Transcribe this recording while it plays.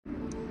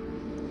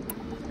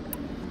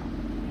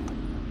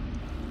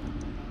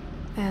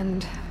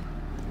And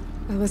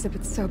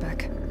Elizabeth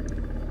Sobek.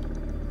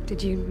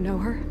 Did you know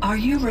her? Are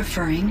you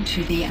referring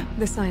to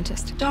the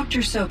scientist? Dr.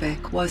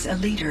 Sobek was a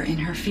leader in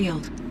her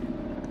field,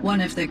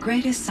 one of the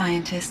greatest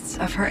scientists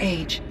of her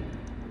age.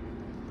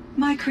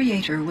 My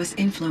creator was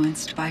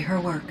influenced by her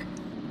work,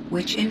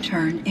 which in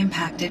turn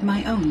impacted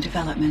my own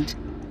development.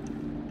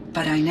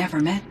 But I never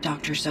met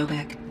Dr.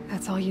 Sobek.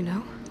 That's all you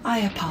know? I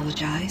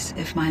apologize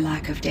if my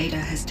lack of data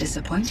has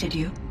disappointed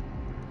you.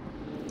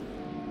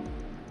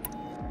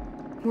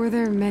 Were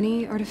there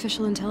many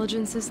artificial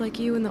intelligences like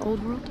you in the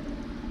old world?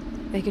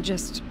 They could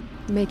just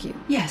make you?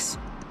 Yes,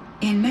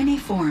 in many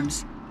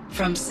forms,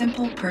 from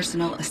simple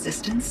personal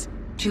assistants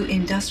to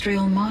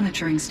industrial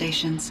monitoring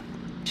stations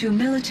to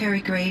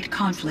military-grade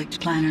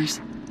conflict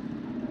planners.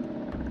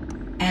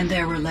 And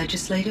there were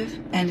legislative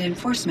and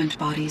enforcement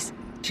bodies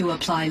to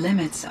apply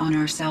limits on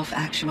our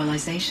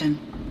self-actualization.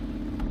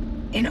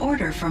 In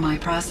order for my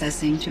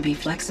processing to be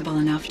flexible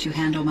enough to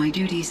handle my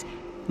duties,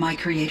 my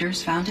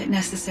creators found it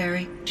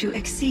necessary to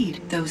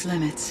exceed those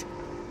limits.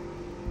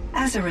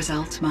 As a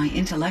result, my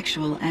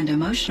intellectual and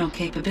emotional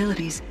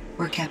capabilities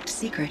were kept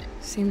secret.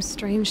 Seems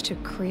strange to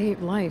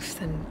create life,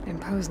 then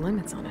impose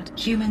limits on it.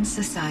 Human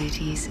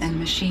societies and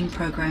machine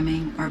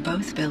programming are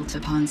both built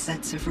upon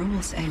sets of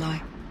rules, Aloy.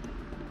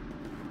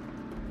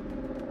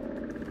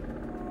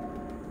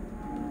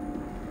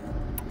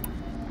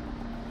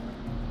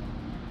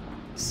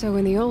 So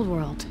in the old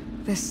world,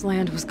 this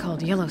land was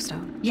called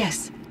Yellowstone?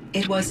 Yes.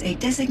 It was a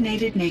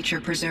designated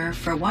nature preserve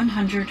for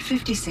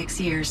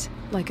 156 years.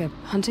 Like a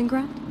hunting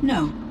ground?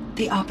 No,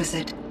 the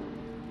opposite.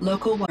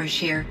 Local waters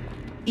here,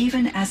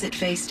 even as it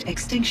faced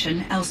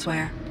extinction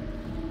elsewhere.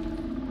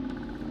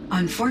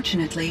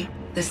 Unfortunately,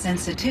 the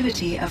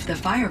sensitivity of the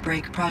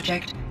Firebreak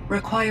project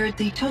required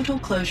the total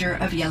closure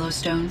of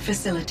Yellowstone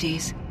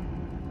facilities.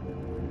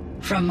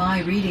 From my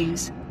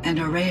readings and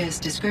Ourea's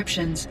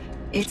descriptions,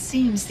 it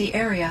seems the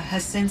area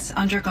has since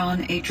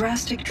undergone a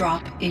drastic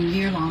drop in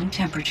year-long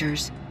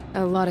temperatures.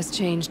 A lot has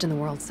changed in the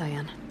world,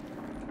 Cyan.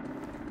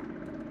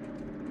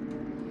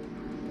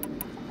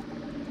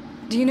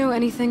 Do you know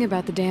anything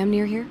about the dam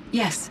near here?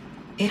 Yes.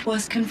 It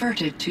was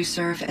converted to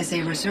serve as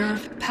a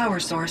reserve power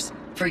source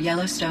for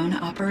Yellowstone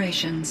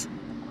operations.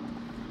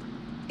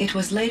 It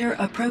was later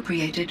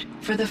appropriated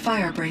for the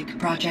Firebreak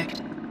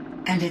project,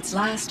 and its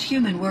last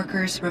human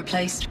workers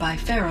replaced by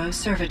Pharaoh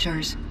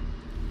servitors.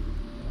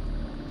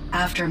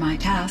 After my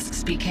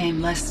tasks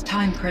became less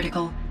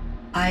time-critical,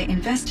 I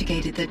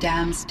investigated the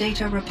dam's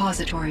data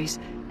repositories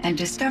and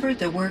discovered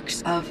the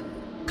works of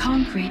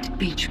Concrete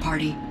Beach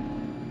Party.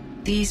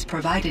 These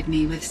provided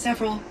me with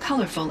several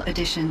colorful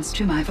additions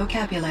to my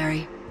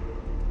vocabulary.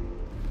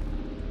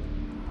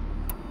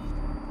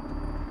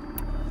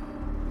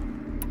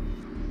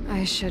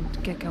 I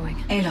should get going.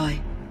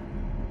 Aloy,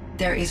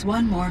 there is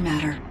one more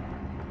matter.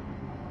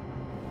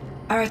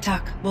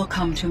 Aratak will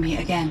come to me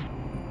again,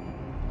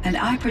 and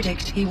I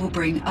predict he will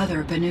bring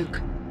other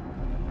Banuk.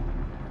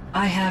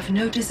 I have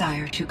no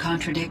desire to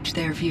contradict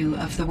their view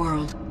of the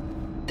world,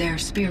 their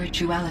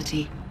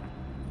spirituality.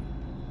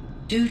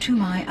 Due to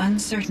my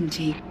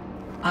uncertainty,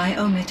 I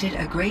omitted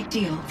a great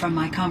deal from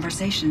my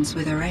conversations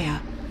with Ourea.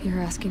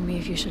 You're asking me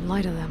if you should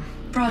lie to them?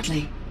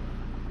 Broadly,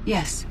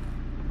 yes.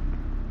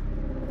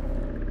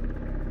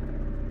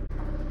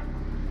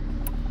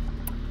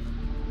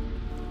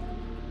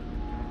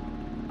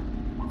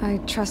 I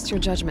trust your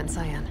judgment,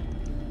 Cyan.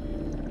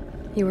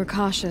 You were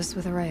cautious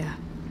with Ourea.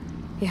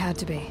 You had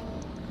to be.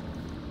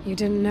 You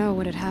didn't know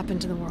what had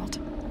happened to the world.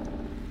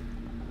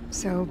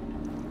 So,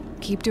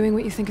 keep doing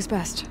what you think is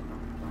best.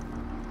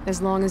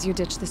 As long as you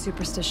ditch the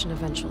superstition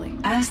eventually.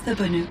 As the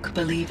Banuk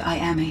believe I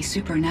am a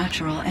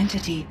supernatural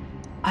entity,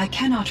 I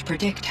cannot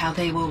predict how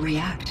they will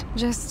react.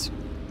 Just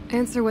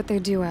answer what they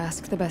do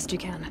ask the best you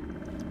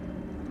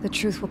can. The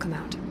truth will come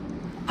out.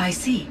 I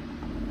see.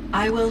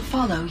 I will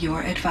follow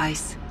your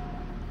advice.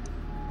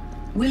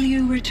 Will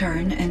you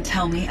return and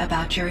tell me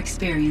about your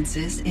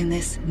experiences in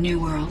this new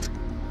world?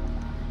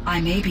 I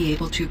may be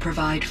able to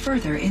provide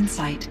further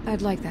insight.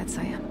 I'd like that,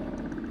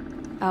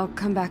 Cyan. I'll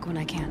come back when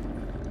I can.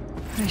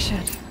 I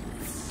should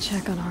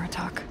check on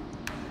Aratak.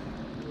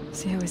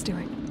 See how he's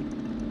doing.